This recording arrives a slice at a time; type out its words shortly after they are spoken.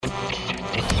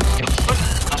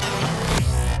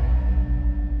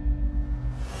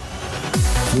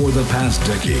For the past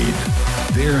decade,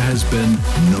 there has been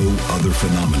no other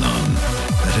phenomenon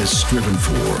that has striven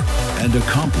for and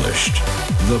accomplished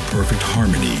the perfect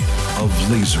harmony of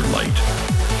laser light,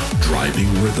 driving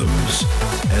rhythms,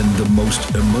 and the most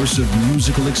immersive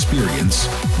musical experience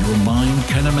your mind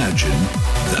can imagine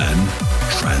than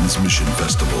Transmission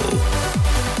Festival.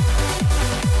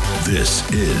 This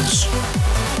is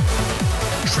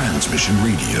Transmission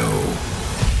Radio.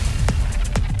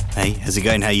 Hey, how's it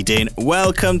going? How you doing?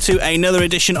 Welcome to another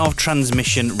edition of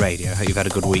Transmission Radio. Hope you've had a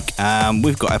good week.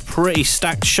 We've got a pretty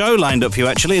stacked show lined up for you,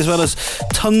 actually, as well as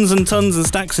tons and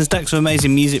stacks of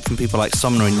amazing music from people like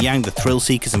Somna and Yang, the Thrill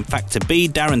Seekers and Factor B,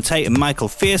 Darren Tate and Michael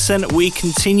Fearson. We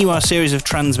continue our series of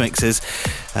transmixes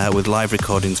with live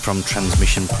recordings from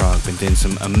Transmission Prague. Been doing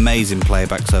some amazing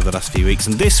playbacks over the last few weeks,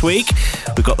 and this week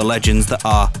we've got the legends that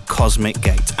are Cosmic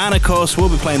Gate, and of course we'll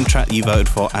be playing the track that you voted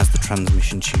for as the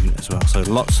Transmission tune as well. So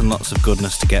lots and lots of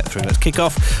goodness to get through. Let's kick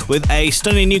off with a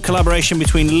stunning new collaboration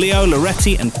between Leo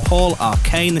Loretti and Paul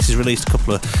Arcane. This is released a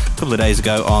couple of days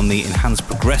ago on the Enhanced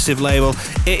Progressive label.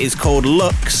 It is called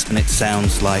Lux, and it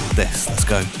sounds like this. Let's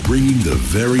go. Bringing the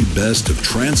very best of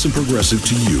trance and progressive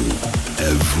to you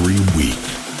every week.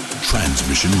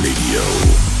 Transmission Radio.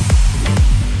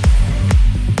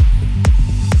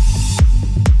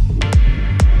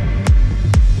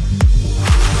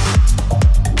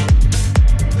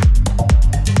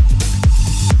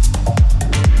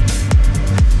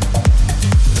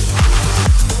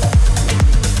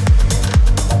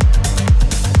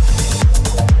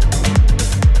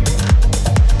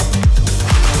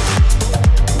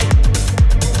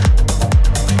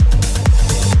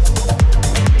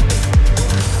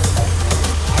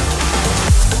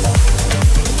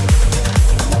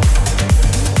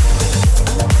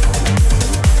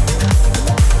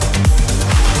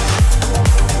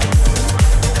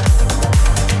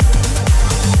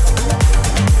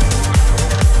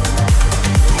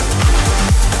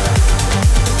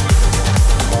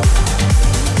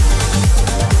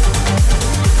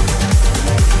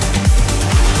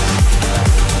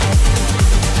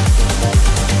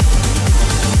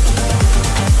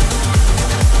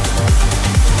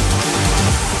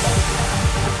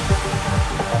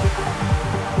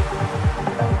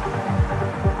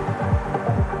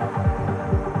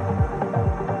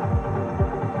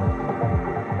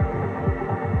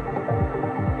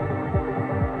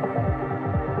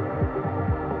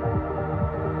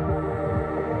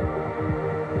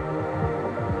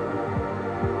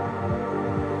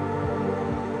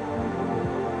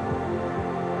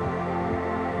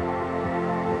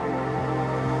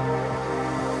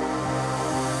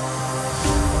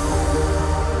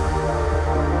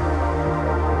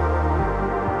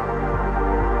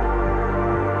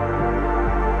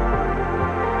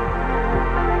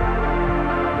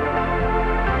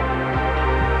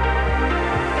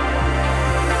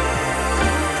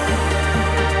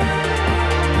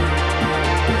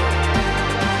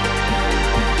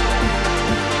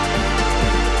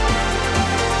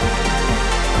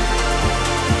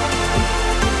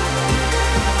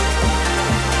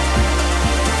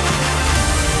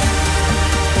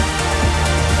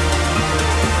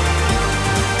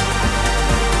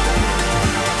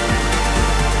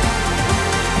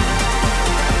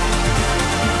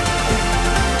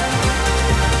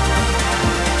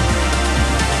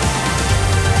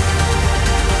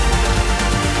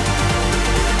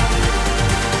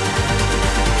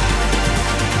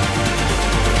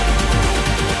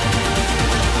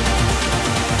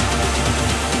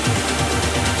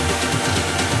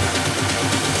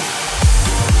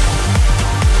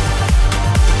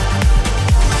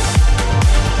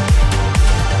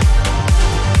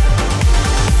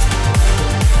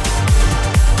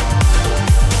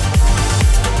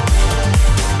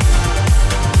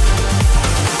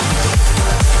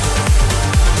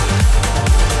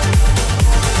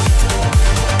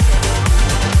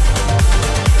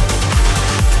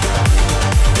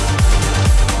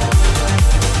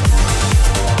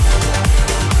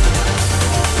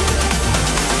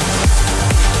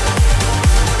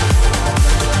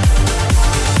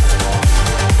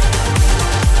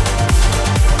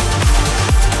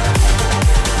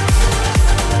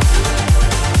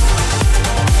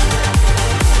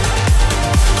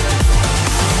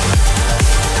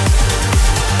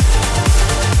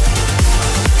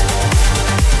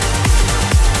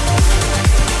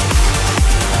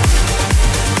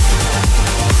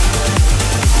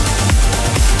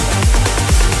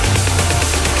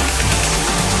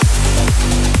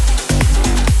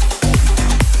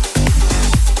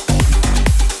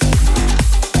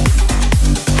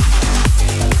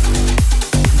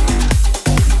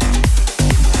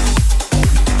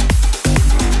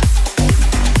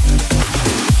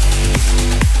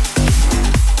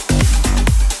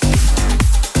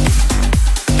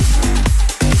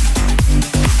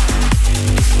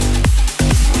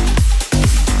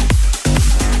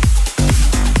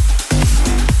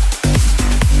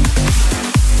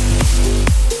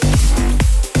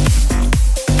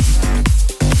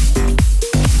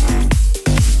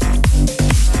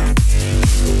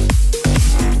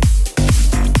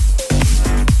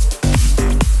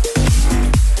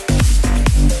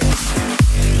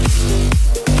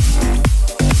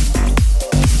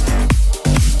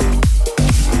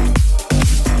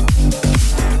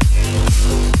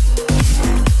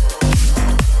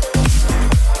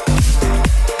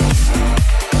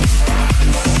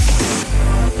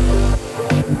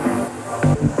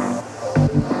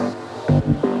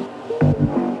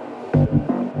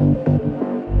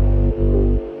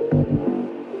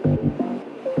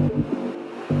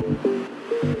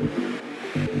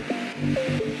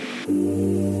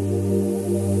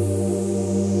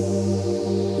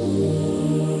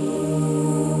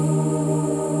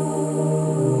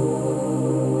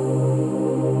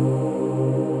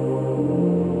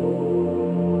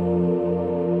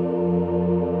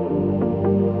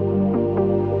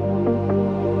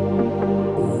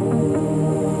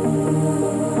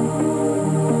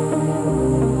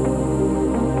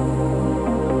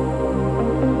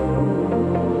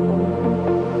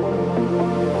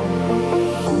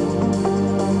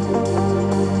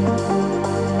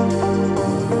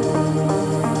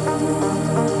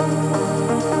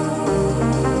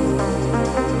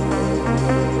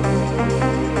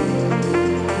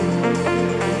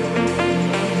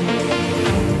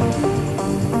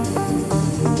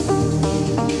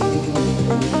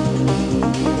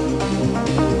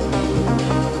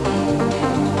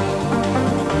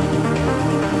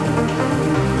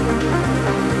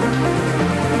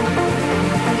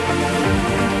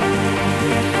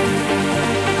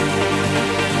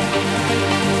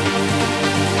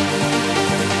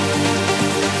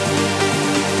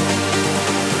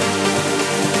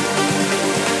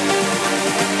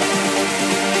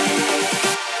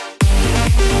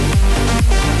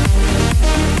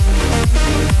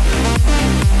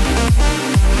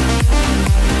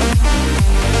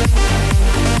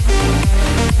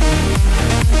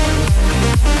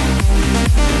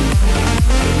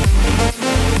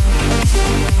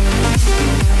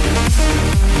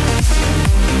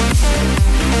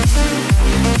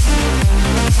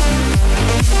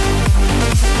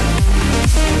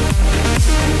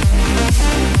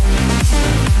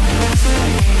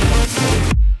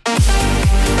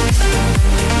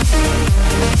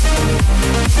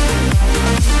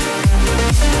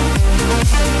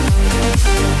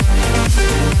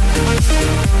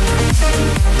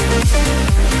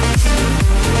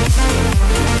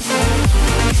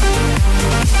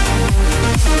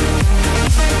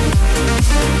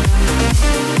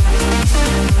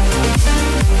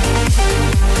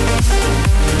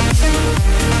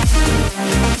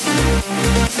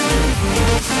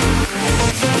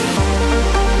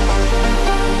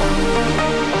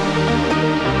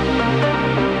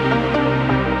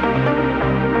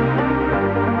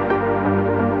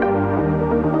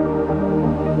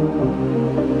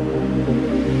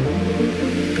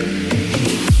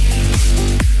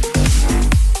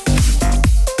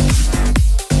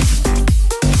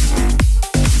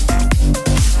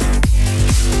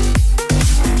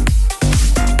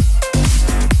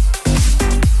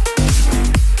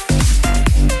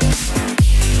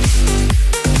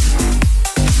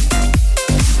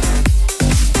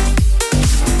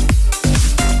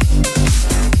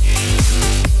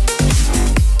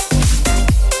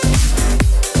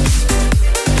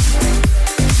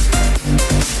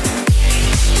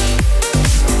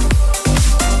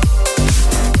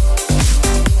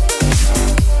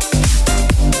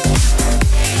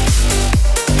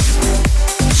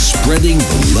 spreading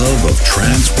the love of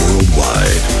trance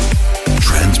worldwide.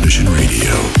 Transmission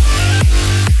Radio.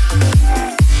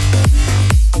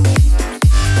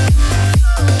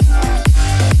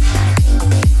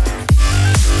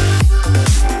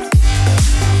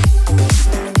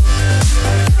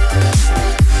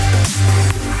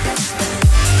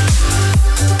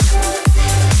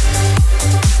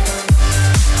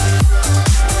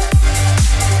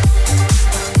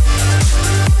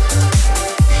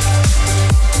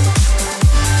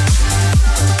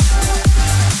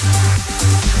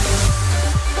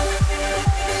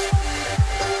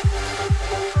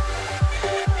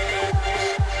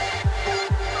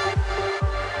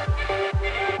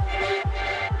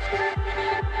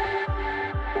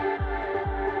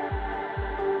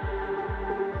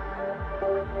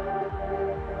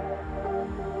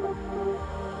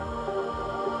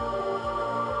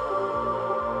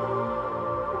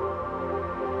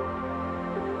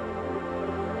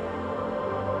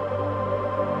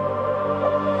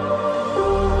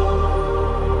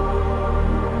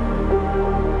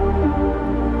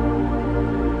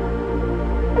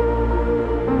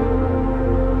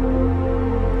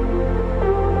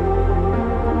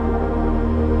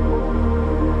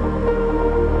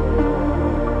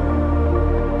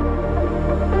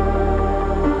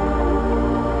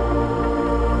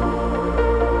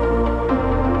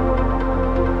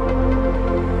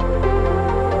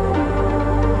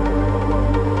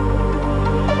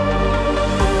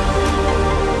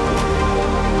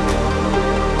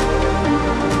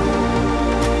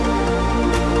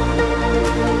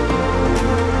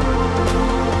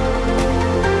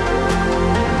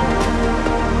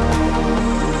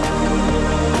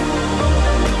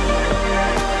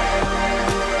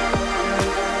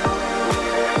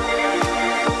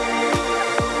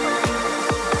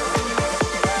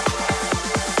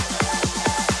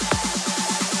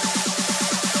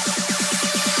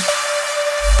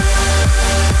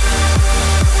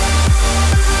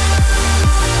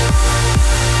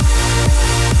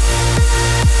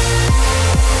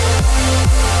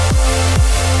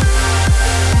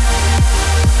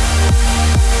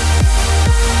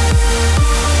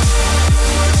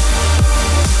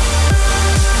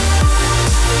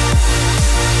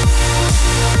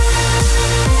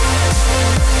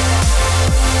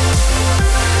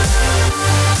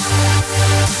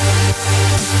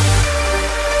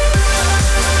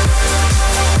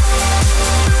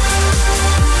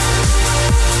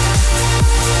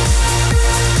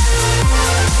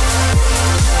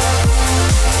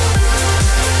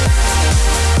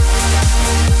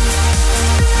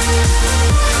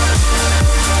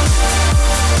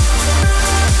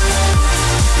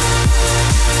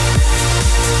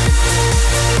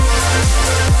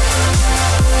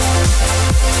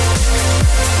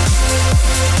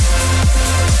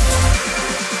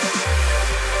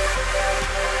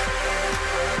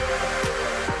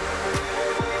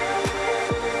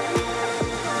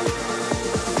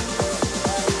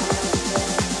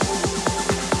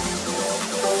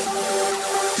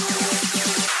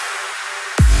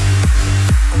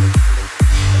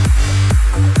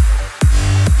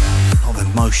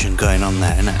 Going on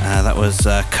there, that was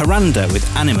Karanda with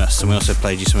Animus, and we also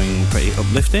played you something pretty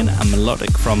uplifting and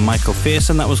melodic from Michael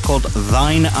Fearson. That was called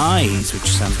Thine Eyes, which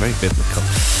sounds very biblical.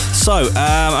 So,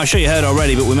 I'm sure you heard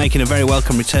already, but we're making a very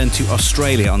welcome return to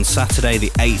Australia on Saturday the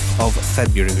 8th of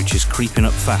February, which is creeping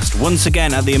up fast. Once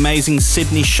again at the amazing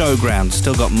Sydney Showground.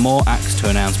 Still got more acts to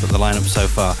announce, but the lineup so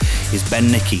far is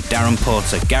Ben Nicky, Darren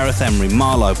Porter, Gareth Emery,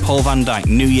 Marlowe, Paul van Dyk,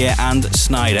 New Year and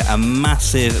Snyder. A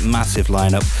massive, massive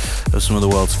lineup of some of the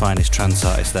world's finest trance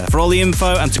artists there. For all the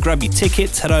info and to grab your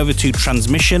tickets, head over to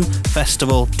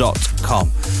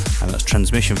transmissionfestival.com, and that's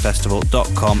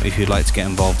transmissionfestival.com if you'd like to get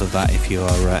involved with that if you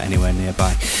are anywhere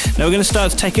nearby. Now we're going to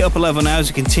start to take it up a level now as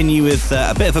we continue with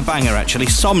a bit of a banger actually.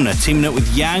 Somna teaming up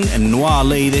with Yang and Noir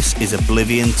Lee. This is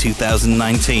Oblivion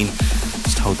 2019.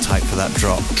 Just hold tight for that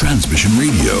drop. Transmission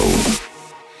Radio.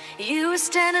 You were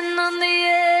standing on the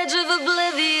edge of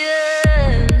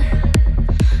oblivion,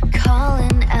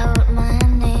 calling out my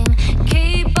name.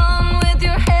 Keep on with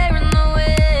your hair in the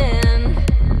wind,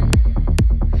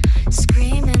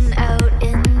 screaming out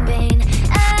in vain.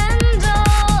 And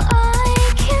all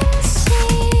I can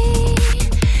see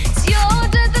is your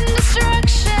death and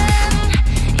destruction,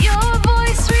 your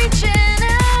voice reaching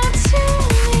out to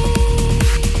me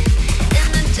in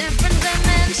a different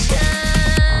dimension.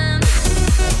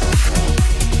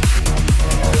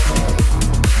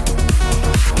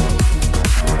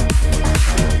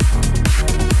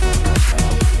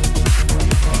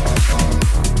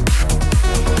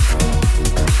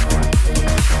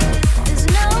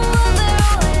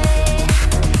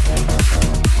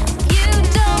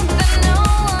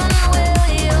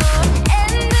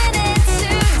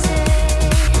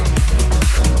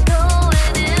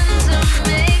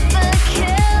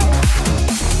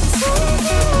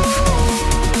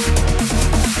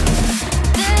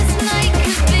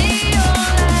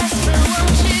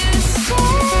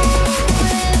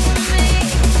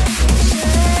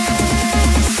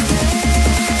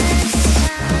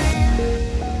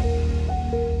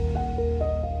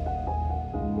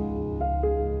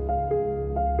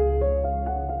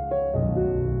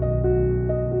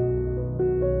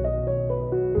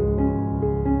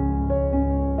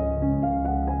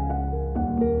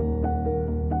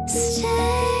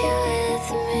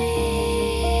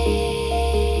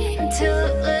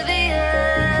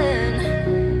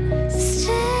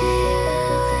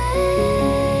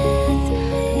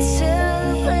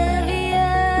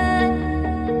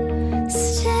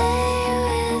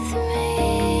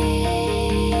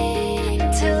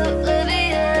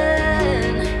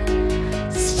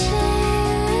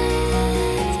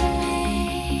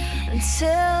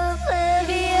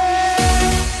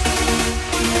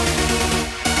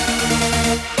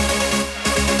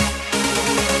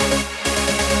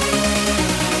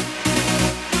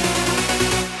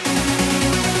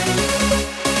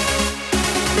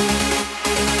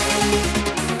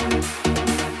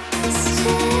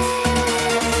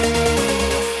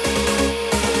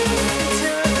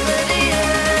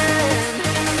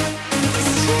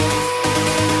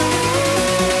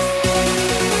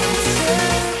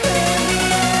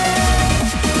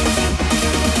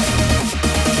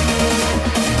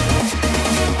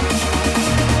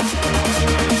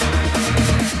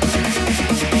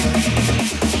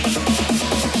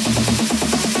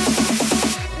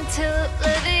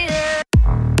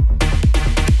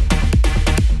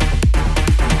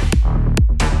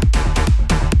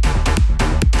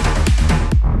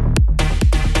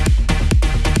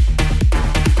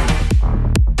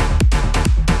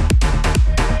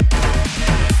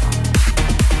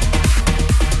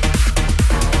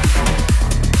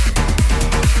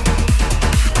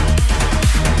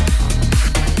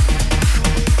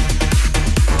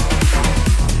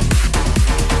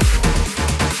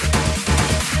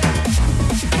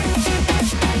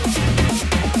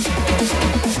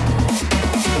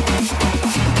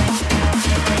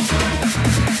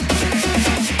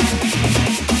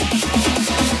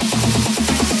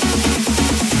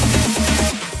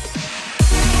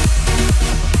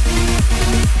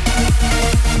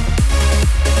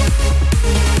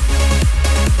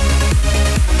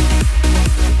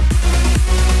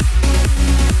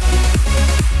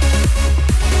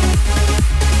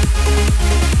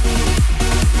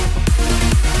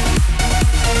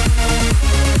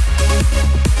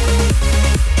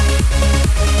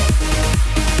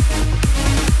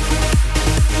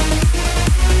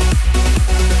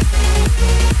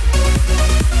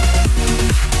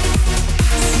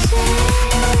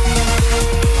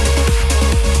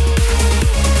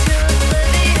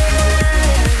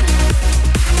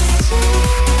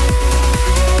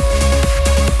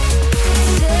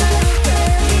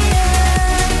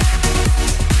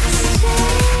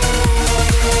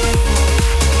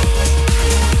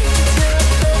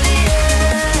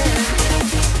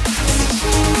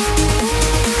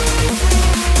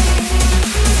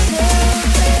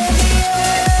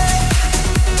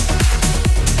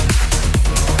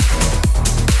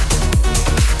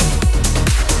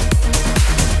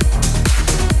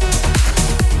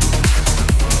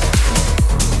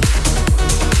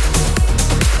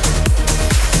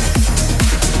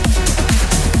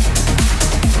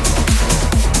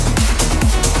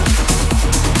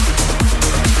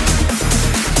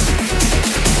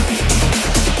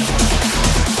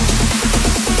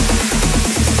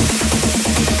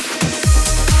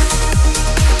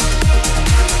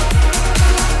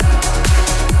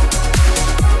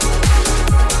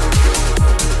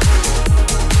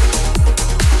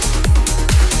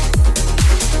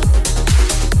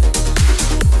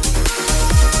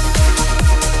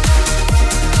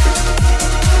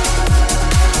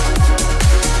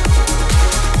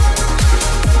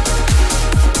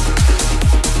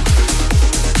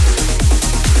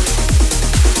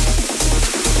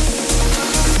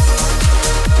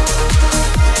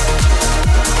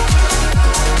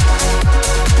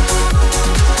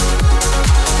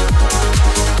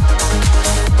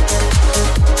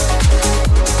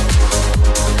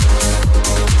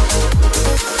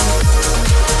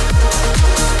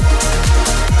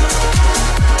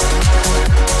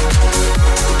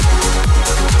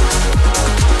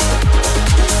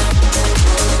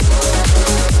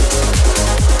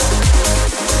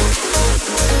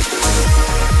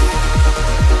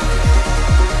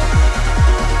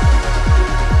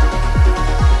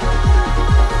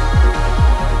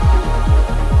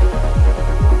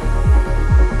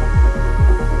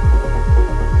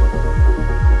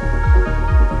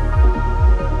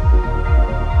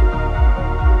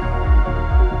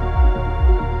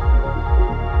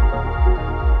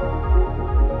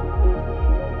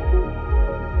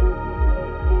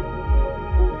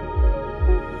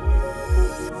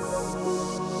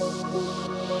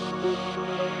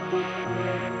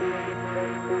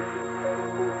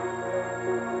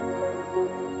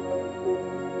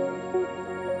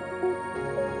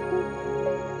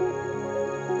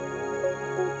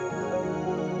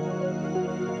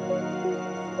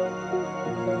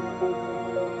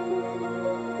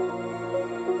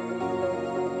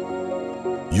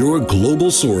 your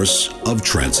global source of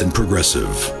trance and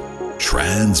progressive.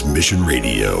 Transmission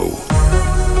Radio.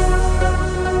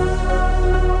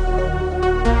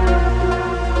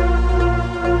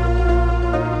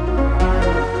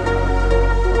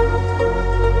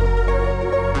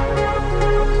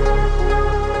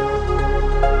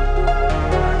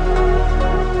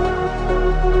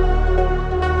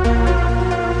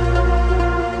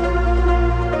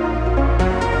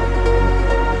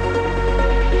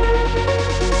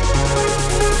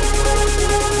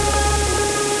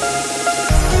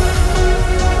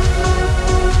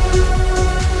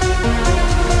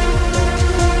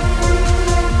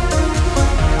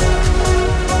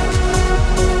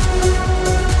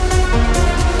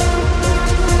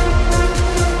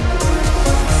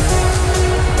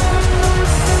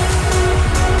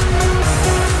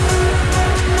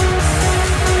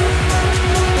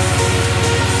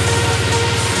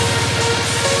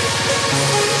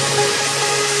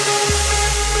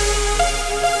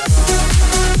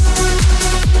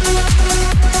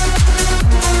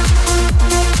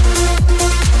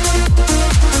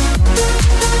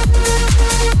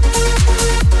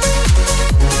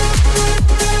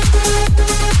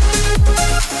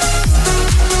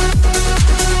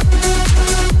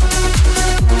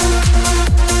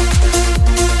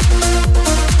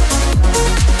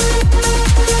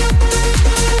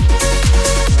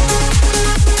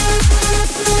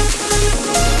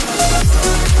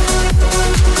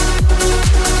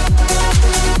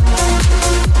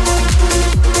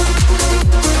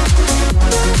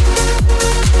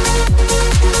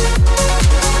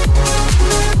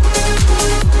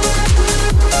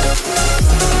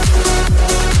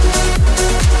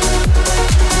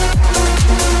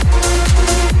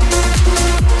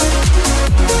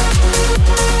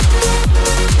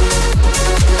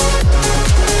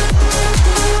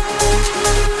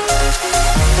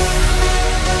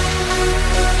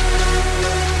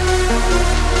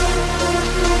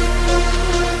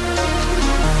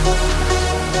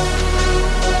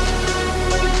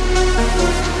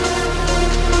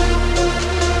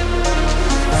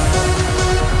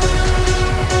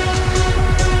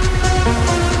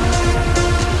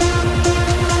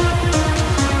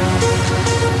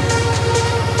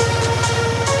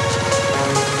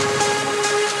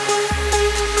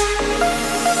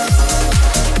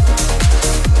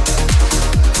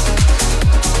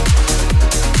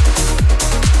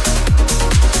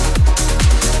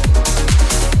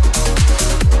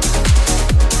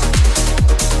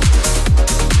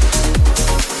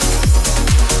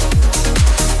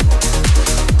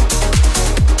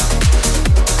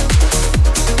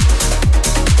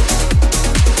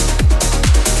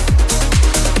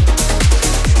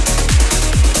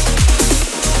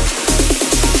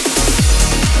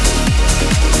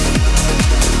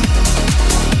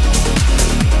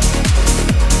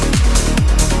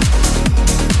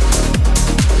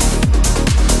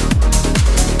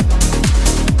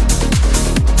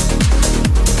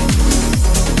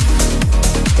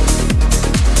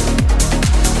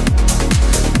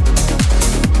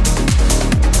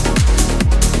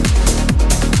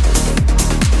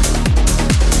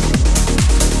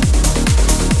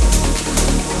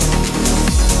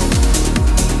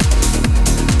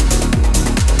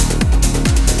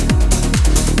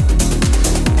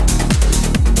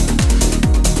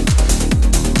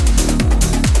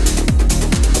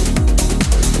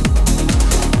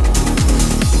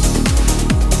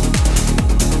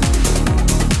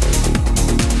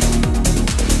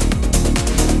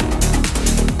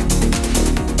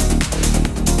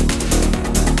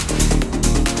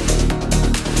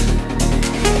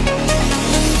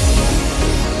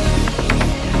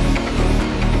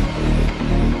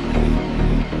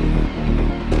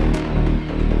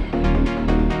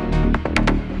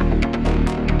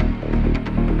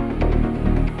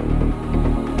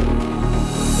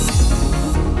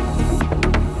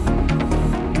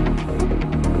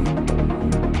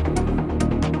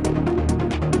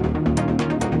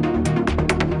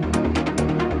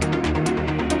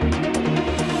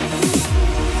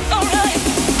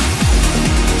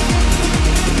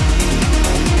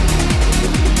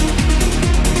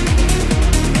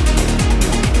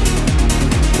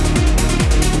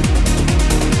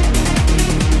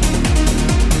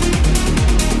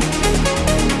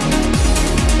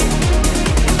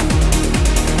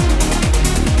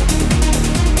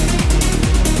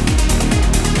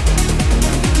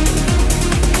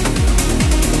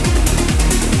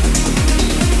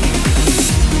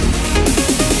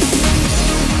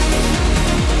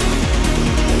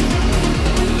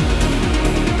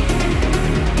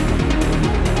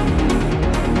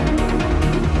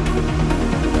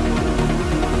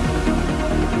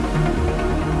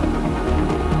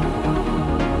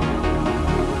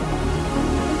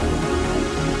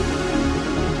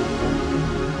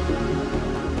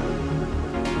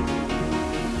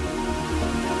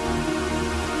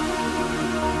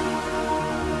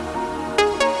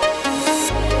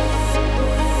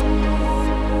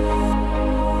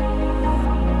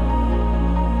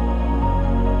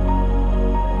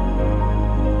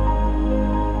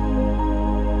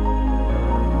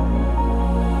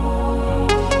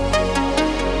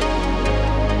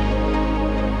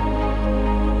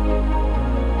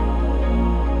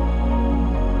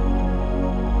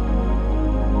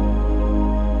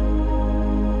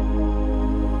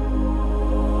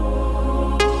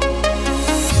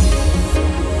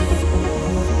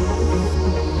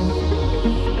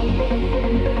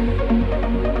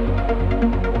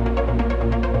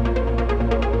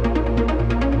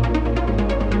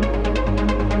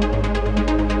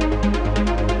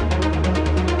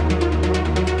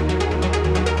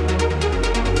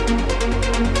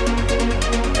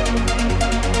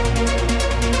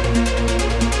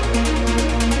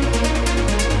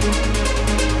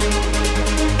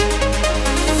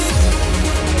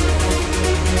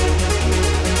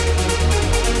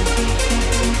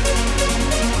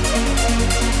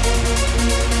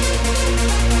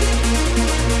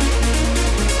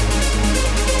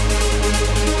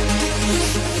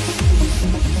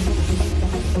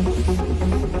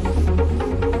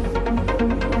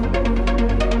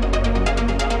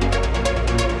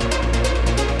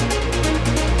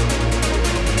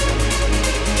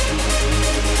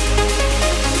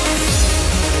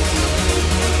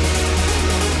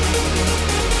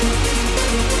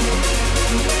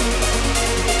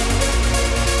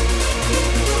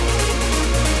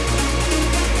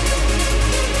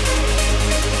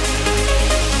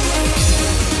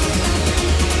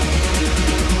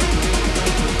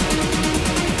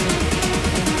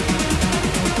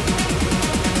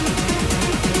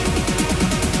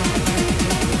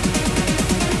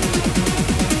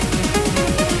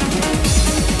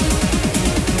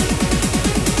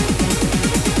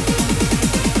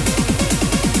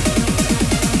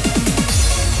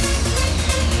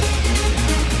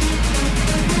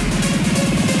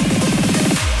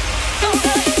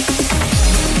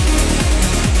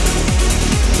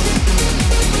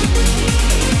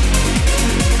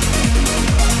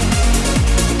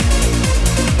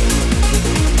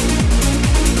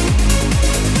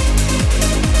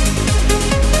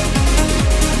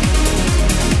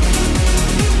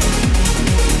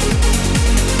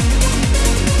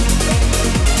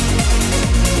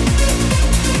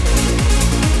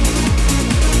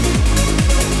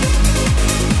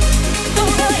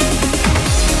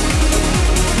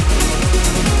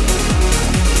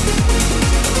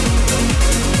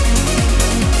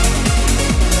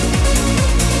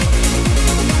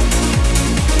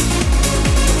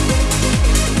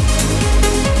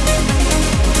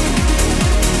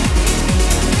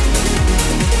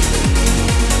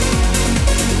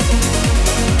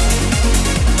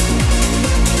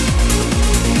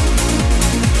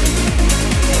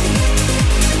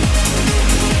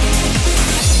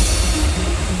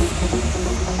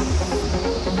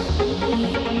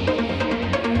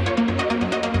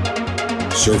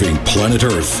 serving planet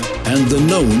Earth and the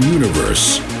known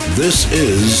universe. This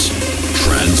is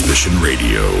Transmission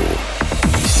Radio.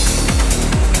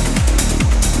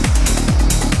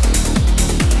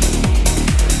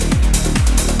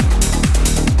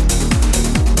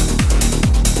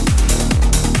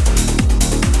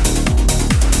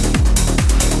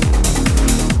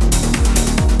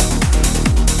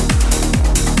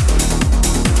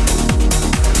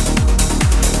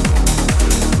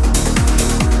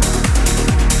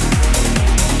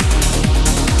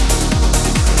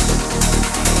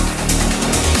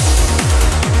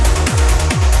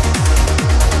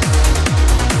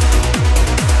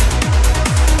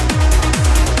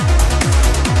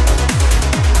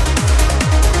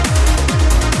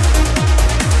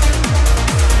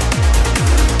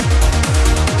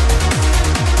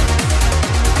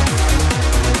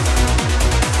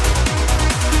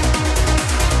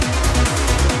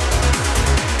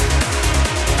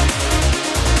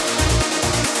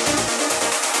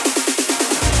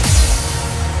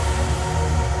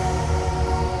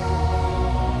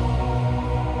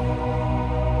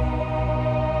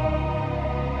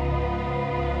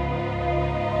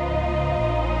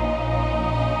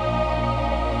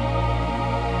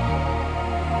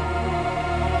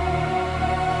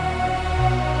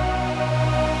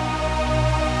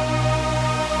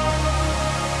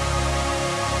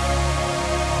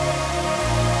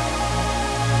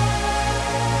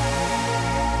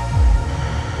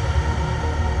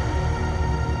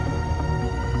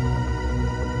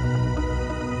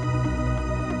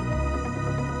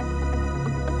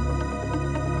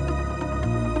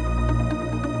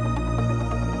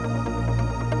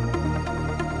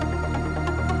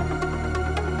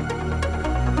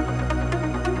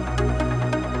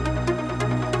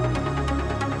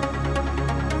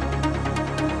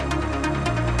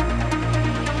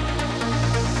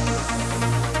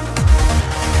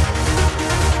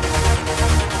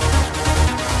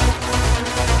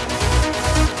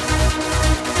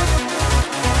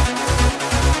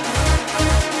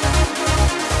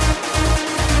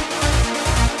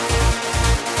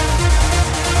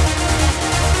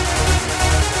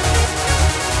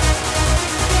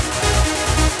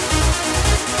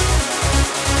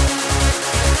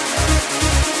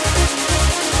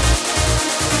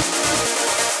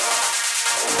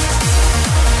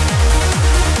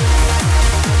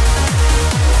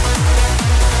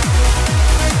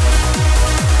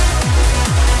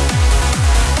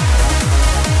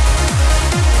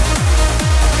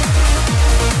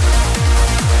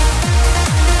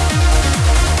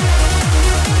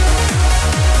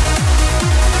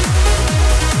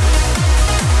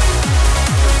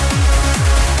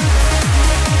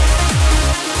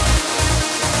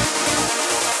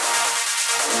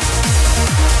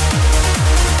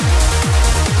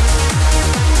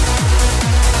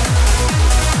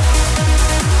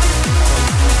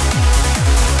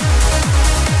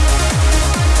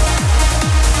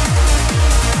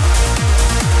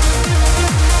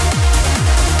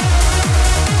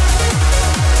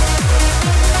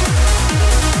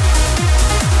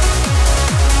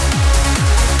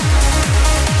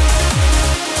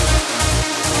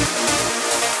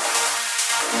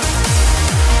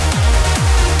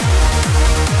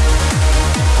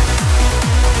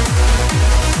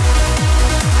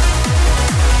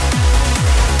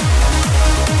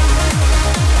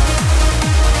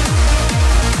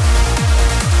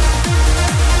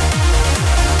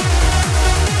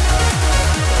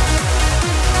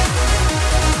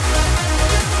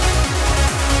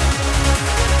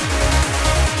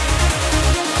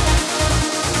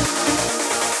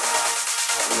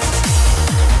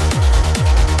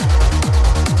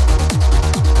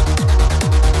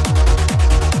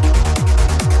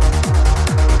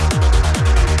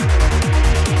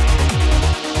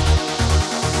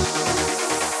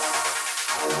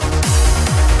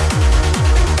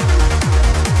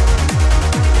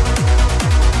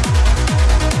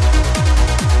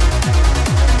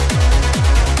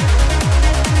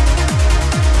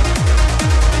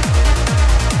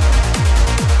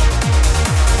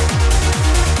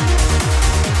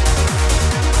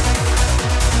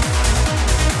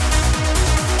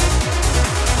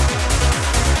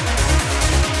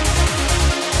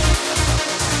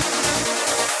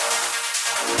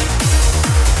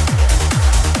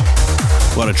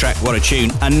 What a track, what a tune.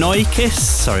 Anoikis,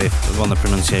 sorry if I'm on the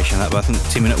pronunciation of that, but I think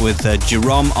teaming up with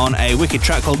Jerome on a wicked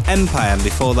track called Empire, and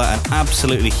before that an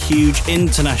absolutely huge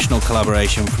international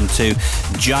collaboration from two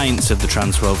giants of the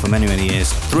trance world for many, many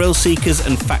years, Thrill Seekers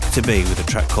and Factor B, with a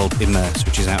track called Immerse,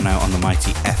 which is out now on the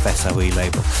mighty FSOE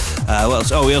label. What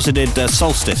else? Oh, we also did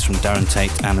Solstice from Darren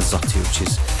Tate and Azotti, which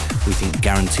is, we think,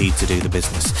 guaranteed to do the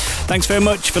business. Thanks very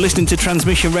much for listening to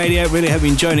Transmission Radio. Really hope you're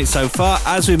enjoying it so far.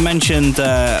 As we've mentioned,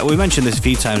 we mentioned this a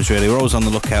few times really, we're always on the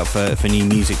lookout for new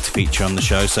music to feature on the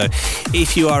show. So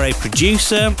if you are a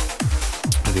producer,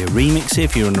 if you're a remixer,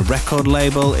 if you're on a record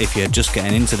label, if you're just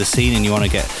getting into the scene and you want to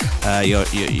get your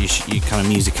kind of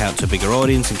music out to a bigger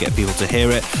audience and get people to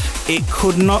hear it, it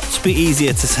could not be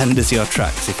easier to send us your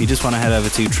tracks. If you just want to head over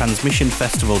to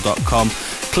transmissionfestival.com,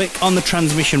 click on the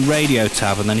Transmission Radio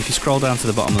tab, and then if you scroll down to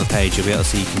the bottom of the page, you'll be able to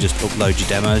see you can just upload your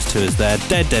demos to us there.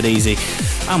 Dead easy.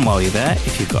 And while you're there,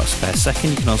 if you've got a spare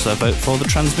second, you can also vote for the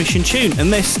Transmission tune.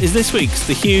 And this is this week's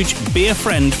The Huge Be a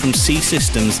Friend from C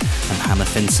Systems and Hannah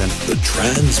Finson. The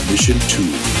Transmission Tune.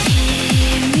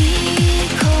 Hear me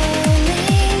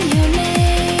calling your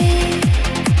name.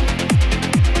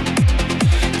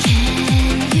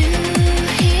 Can you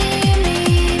hear me,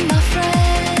 my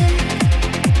friend?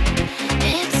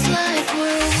 It's like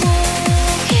we're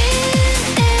walking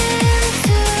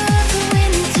into the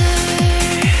winter.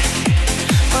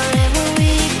 Wherever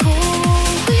we go,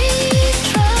 we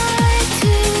try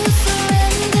to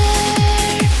surrender.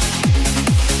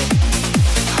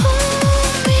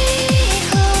 Hold me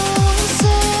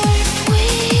closer. We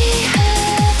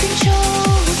have been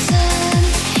chosen.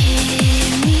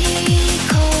 Hear me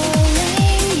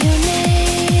calling your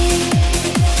name.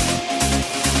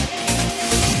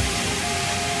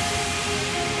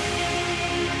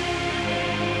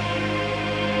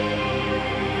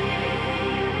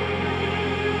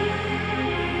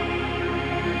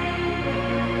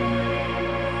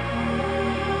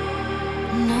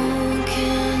 No one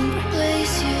can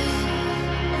replace you.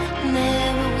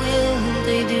 Never will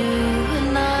they do.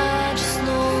 And I just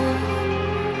know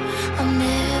I'm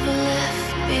never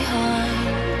left behind.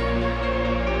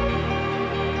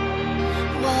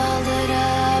 While that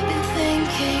I've been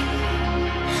thinking,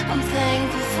 I'm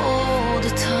thankful for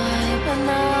the time. And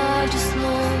I just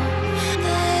know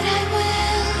that I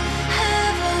will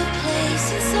have a place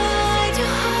inside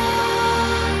your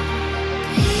heart.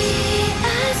 Be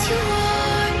as you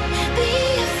are, be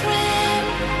a friend.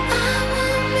 I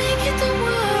will make it, don't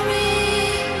worry.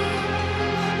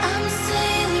 I'm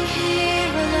sailing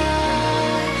here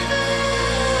alive.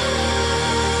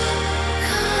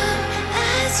 Come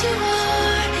as you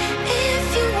are, if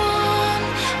you want.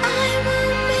 I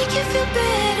will make you feel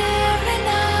better, and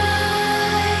I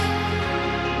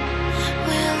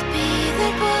will be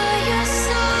there by your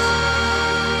side.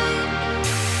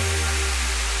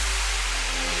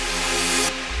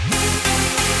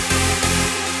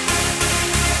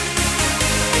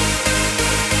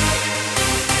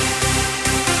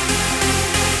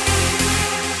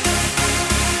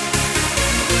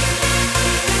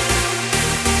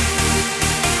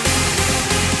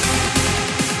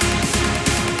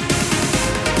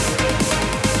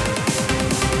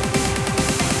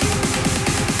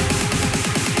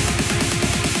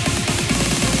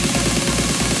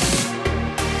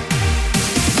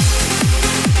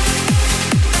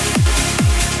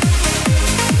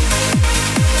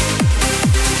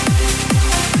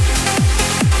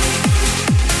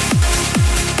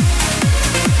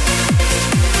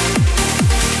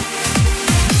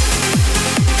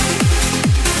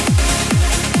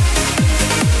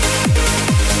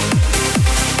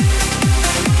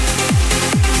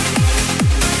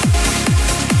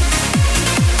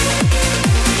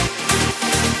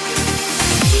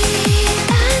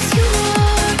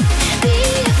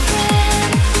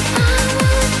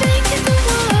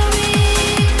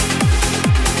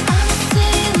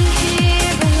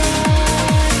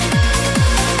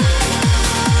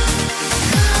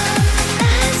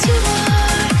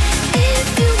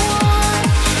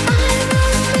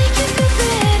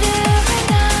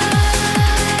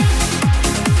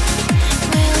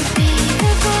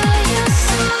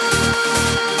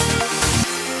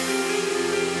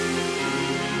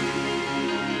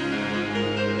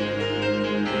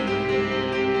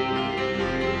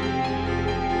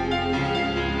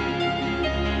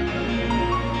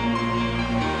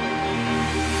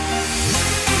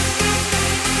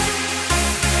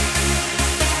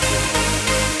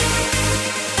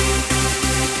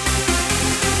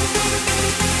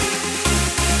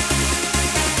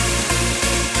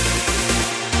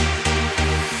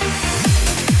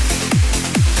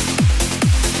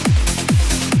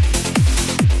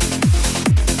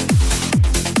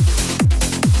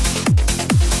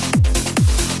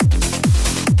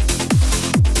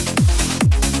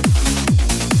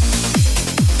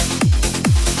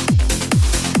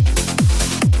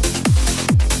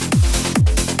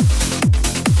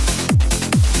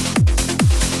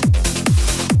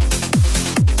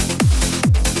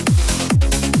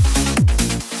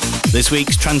 this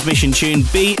week's transmission tune,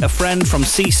 Be a Friend from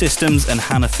C Systems and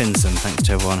Hannah Finson. Thanks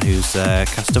to everyone who's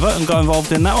cast a vote and got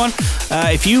involved in that one.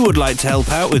 If you would like to help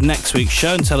out with next week's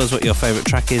show and tell us what your favourite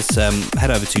track is,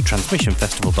 head over to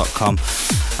transmissionfestival.com.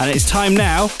 And it's time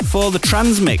now for the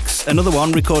Transmix, another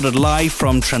one recorded live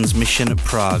from Transmission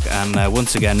Prague. And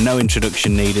once again, no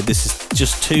introduction needed. This is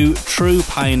just two true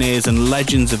pioneers and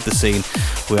legends of the scene.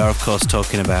 We are, of course,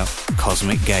 talking about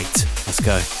Cosmic Gate. Let's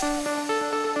go.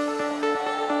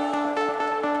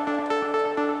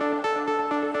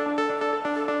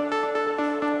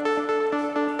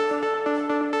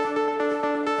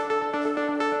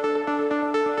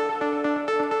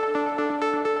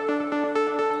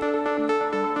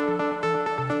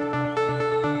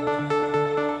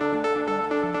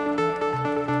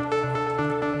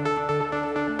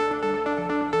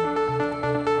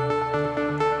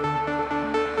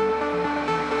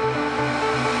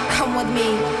 Come with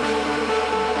me.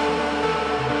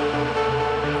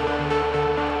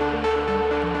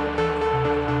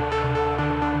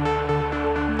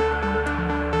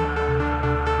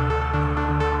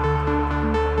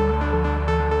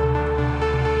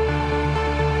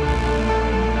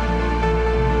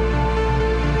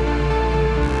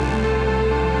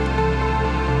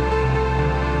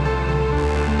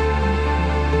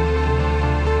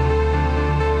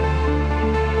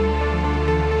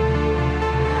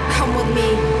 Come with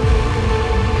me.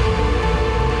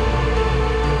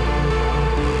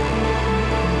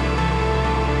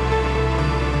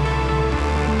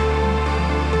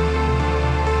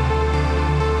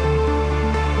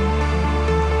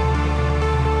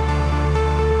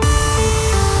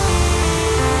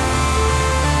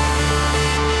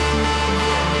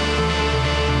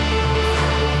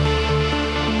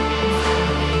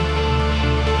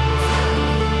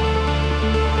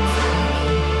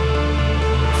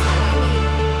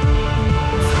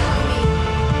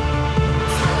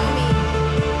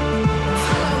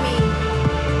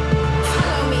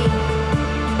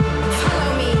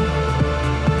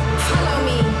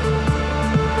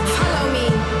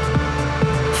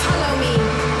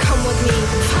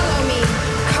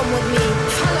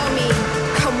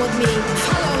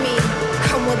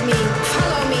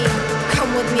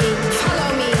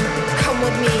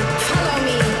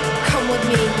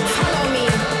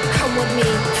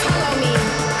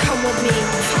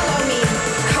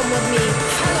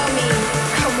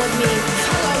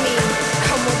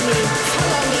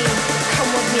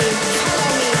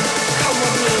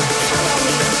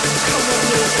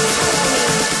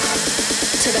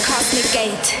 To the Cosmic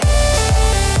Gate.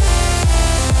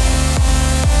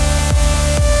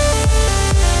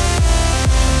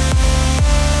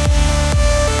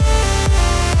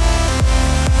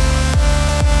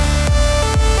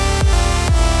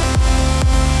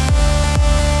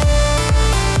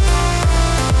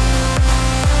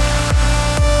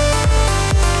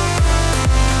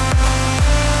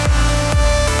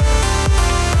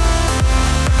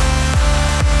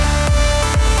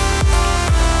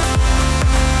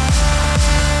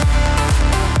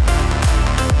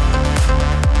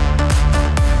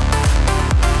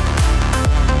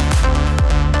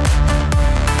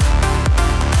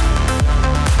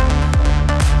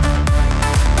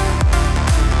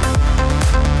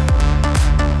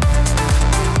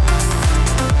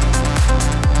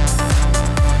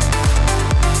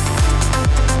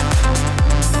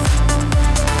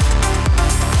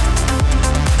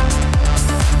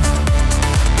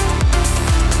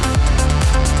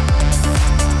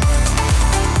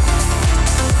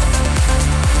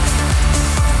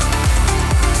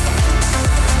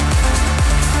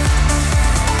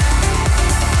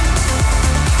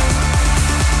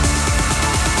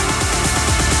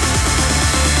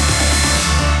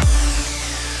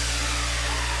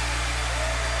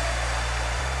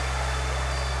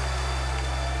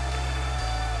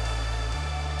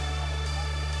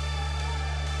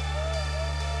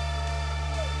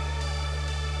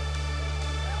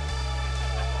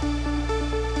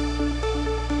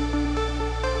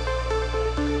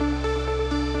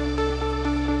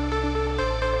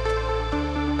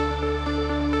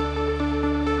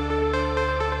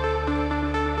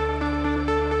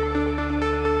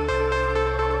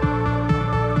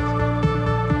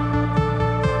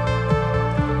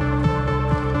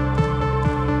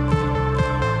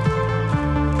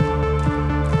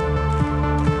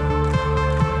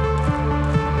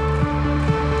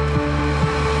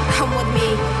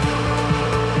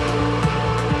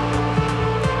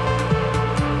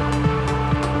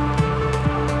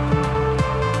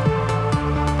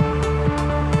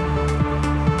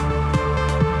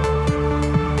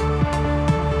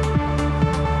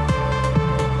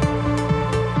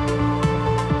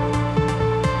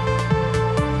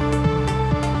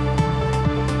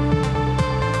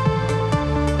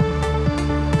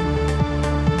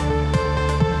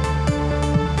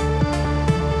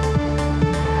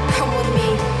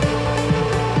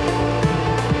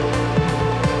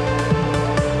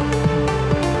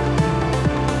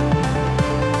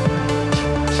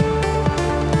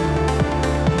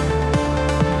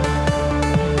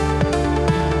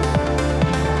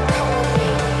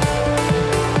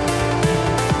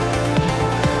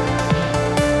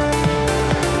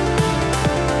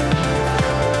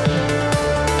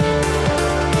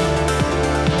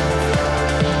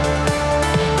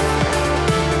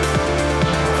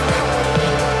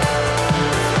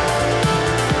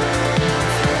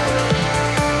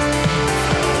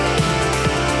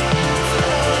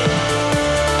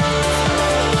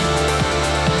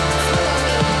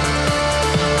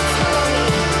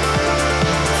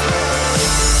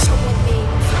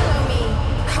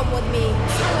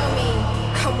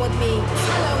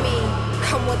 follow me,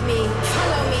 come with me,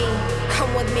 follow me,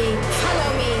 come with me,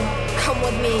 follow me, come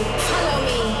with me, follow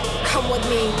me, come with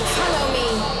me, follow me,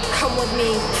 come with me,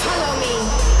 follow me,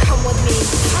 come with me,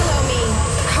 follow me,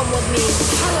 come with me,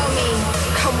 follow me,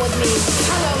 come with me,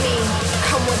 follow me,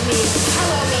 come with me,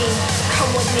 follow me,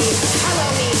 come with me, follow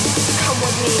me, come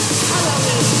with me, follow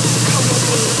me, come with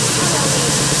me, follow me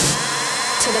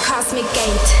to the cosmic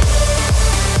gate.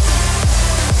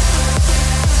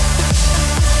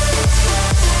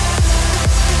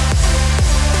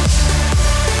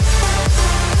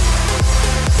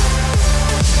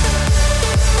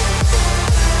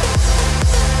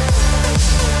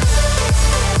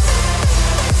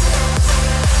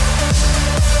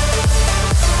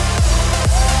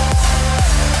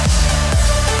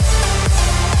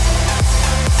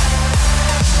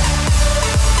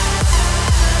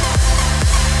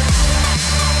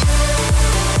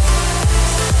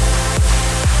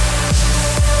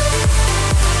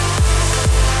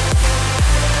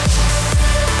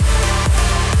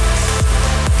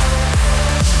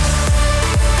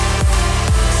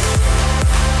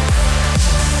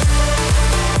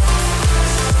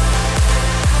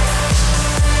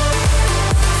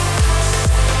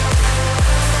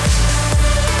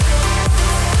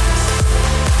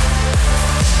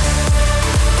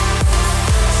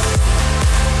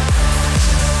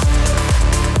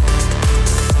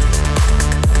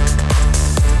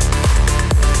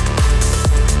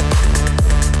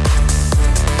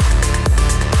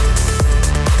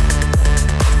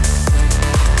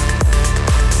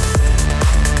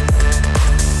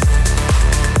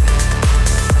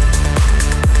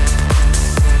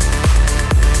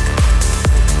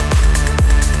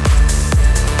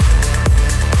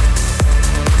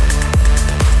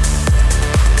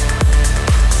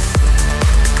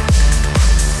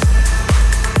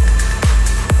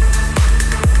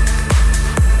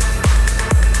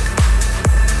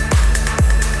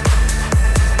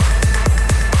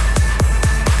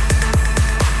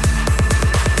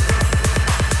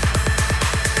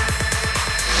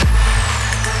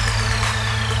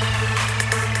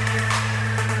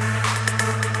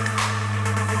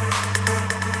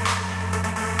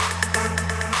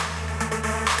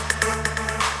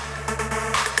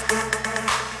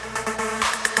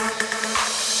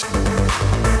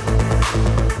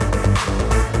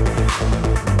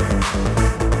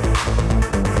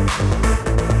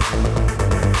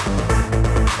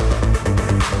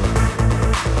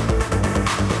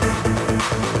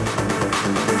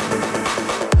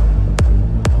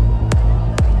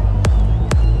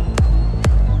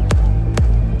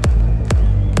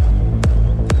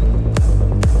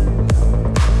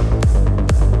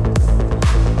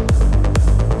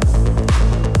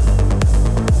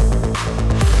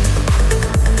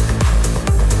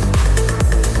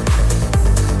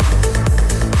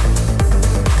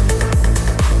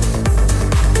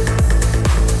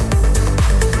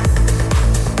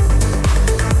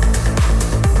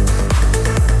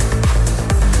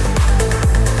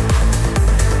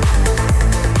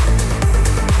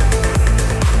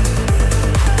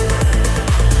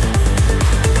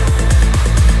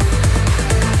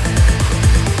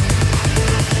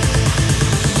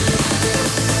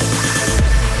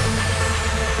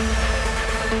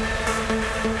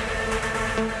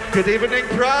 Good evening,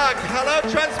 Prague. Hello,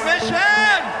 Transmission!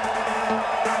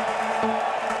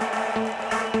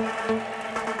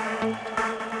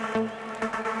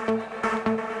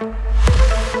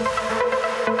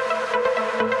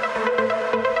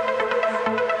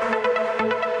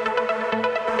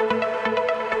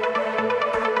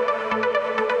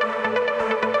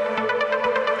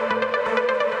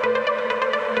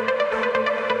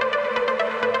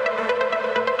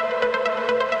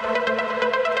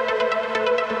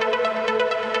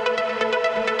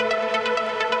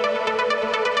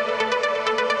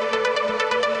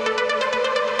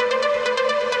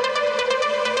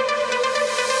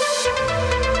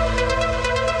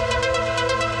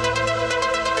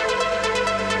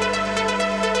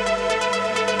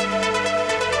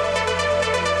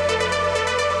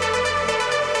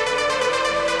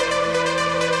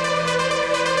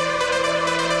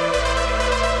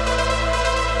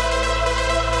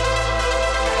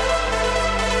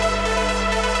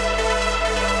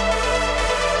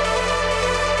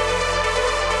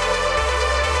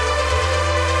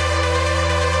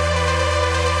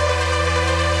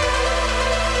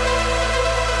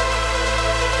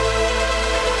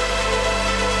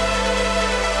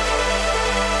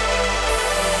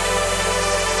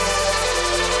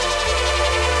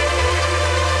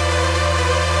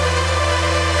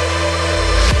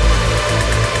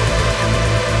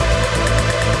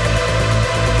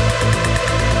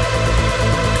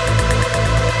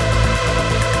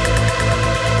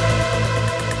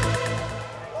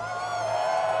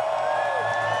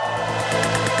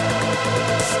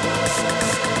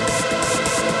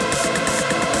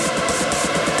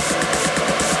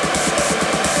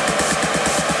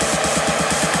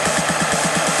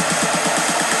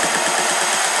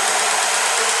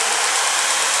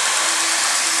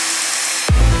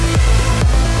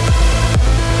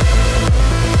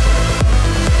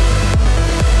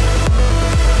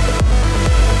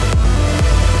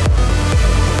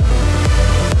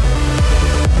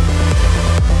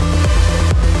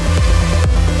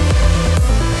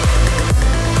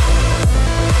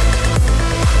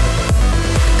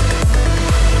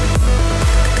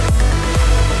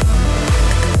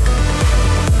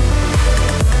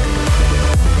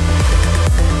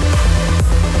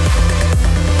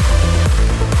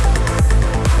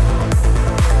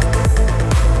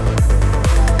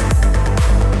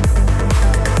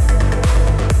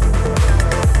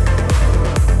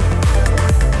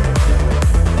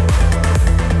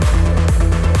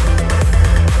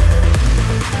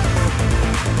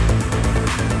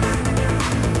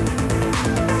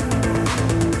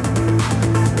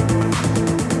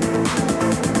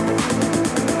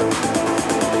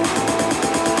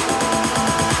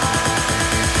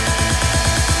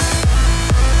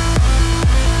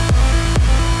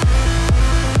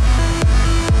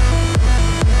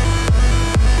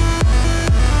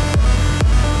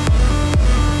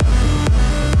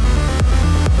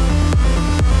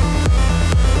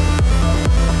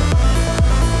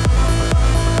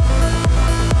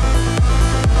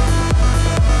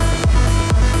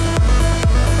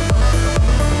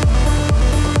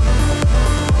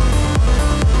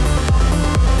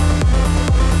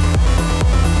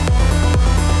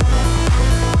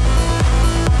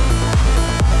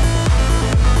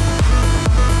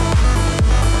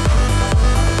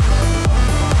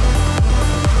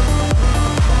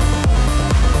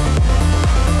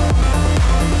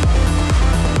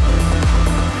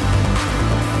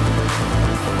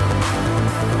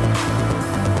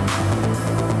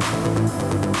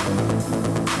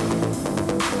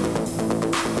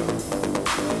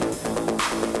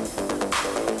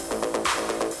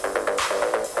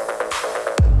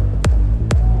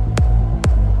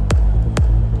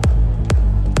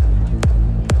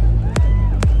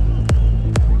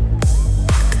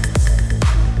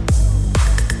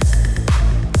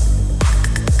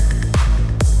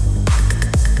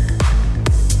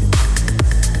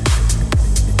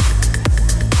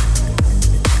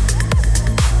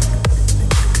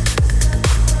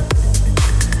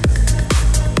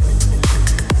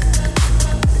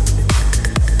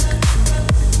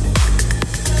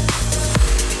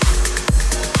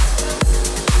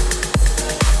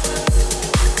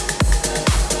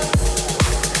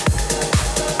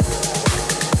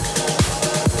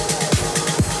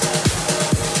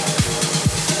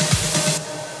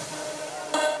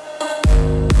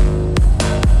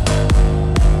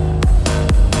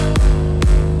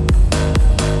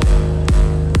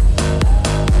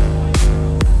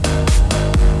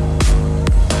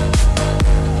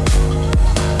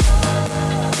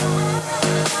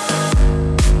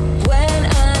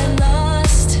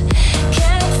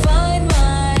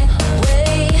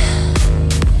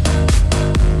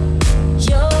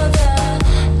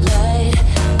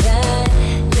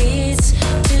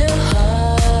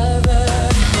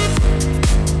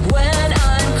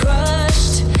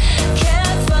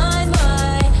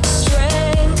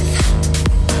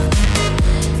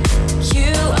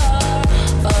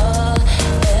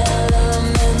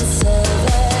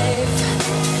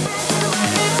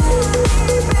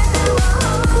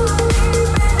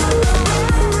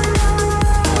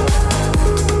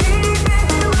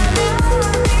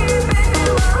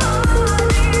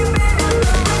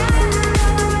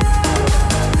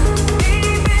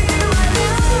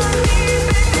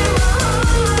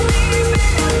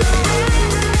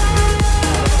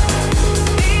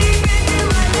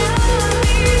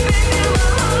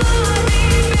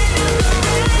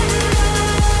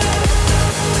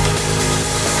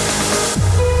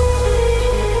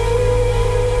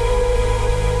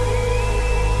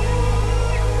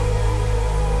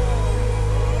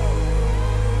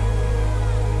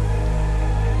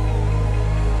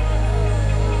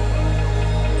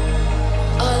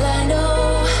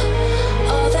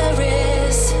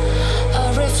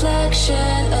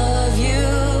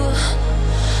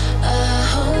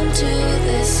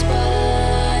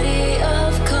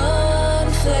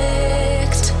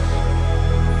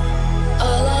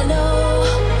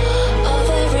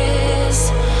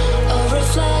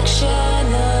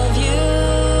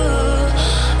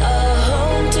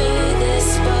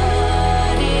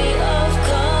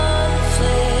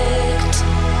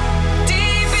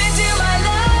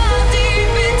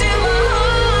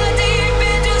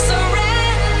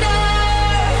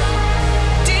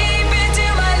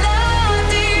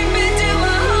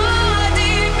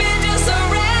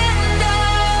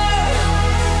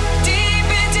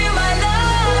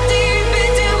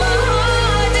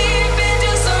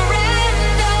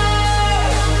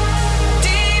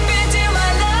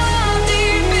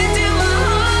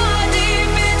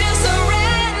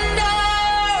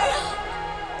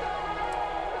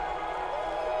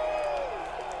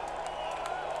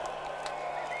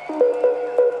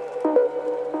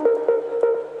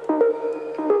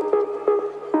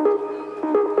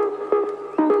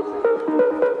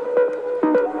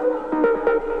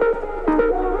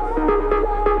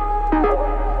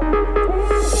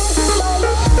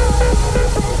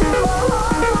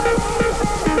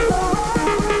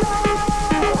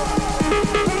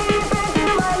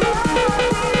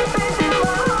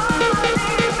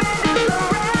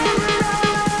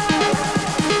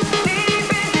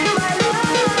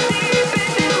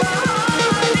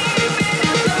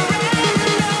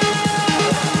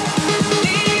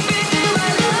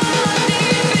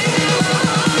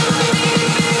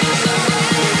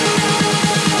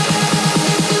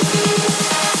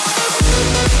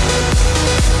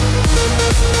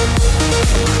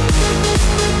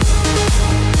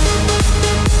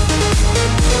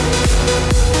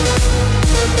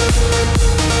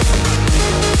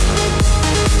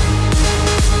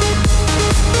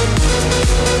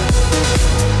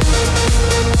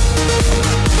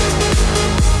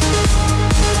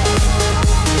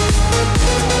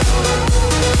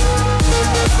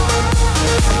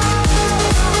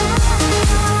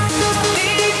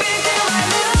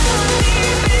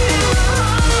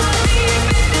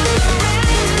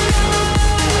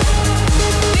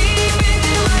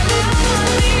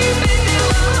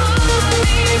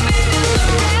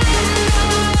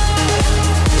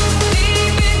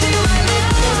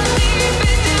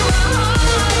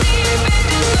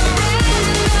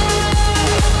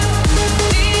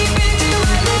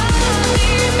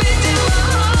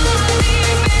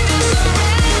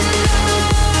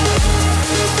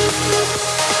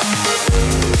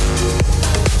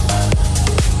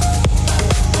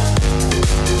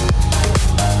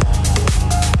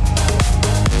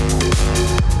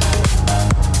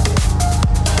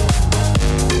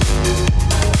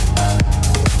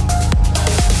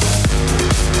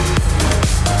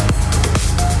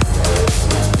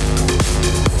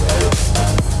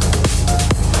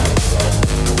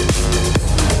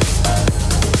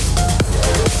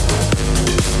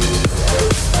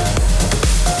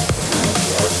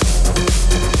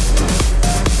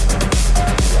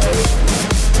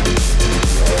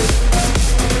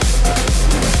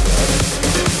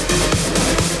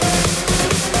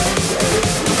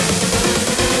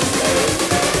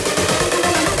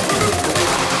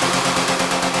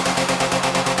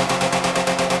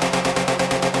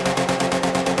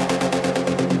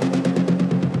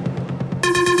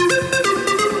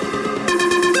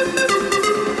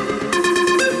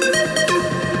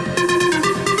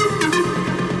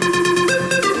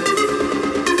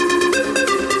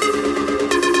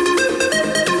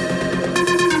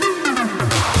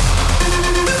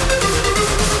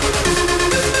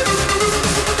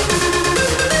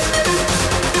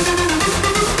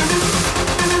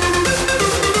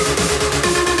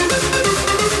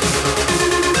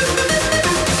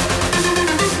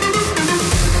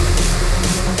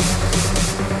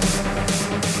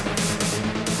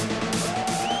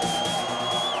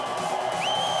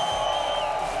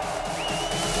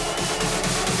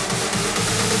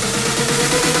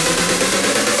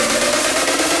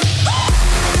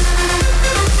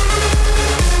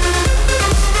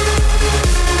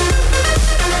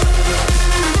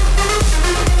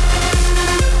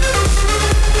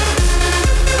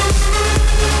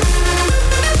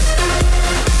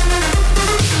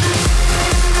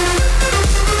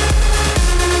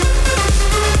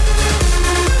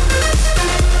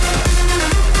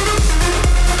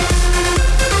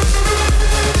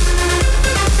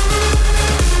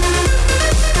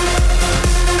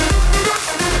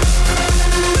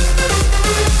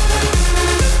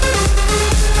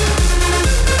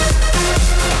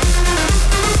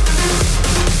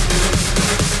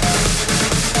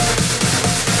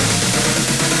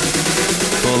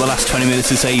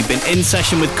 to say you've been in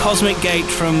session with Cosmic Gate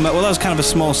from, well, that was kind of a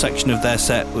small section of their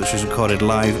set, which was recorded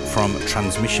live from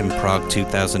Transmission Prague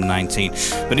 2019.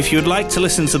 But if you would like to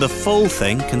listen to the full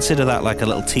thing, consider that like a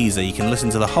little teaser. You can listen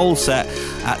to the whole set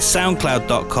at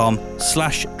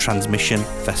soundcloud.com/Transmission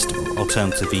Festival.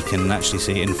 Alternatively, you can actually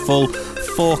see it in full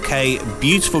 4K,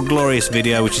 beautiful, glorious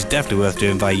video, which is definitely worth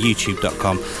doing via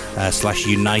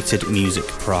youtube.com/United Music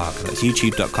Prague. That's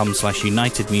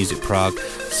youtube.com/United Music Prague.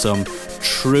 Some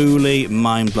truly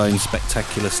mind-blowing,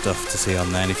 spectacular stuff to see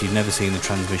on there. And if you've never seen the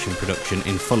Transmission production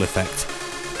in full effect,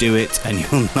 do it and you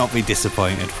will not be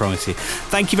disappointed, I promise you.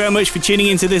 Thank you very much for tuning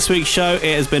into this week's show.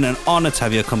 It has been an honour to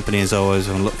have your company as always,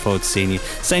 and I look forward to seeing you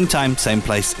same time, same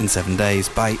place in 7 days.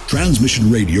 Bye.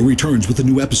 Transmission Radio returns with a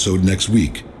new episode next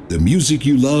week. The music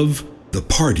you love, the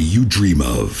party you dream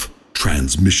of.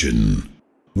 Transmission.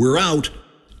 We're out,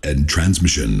 and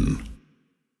Transmission.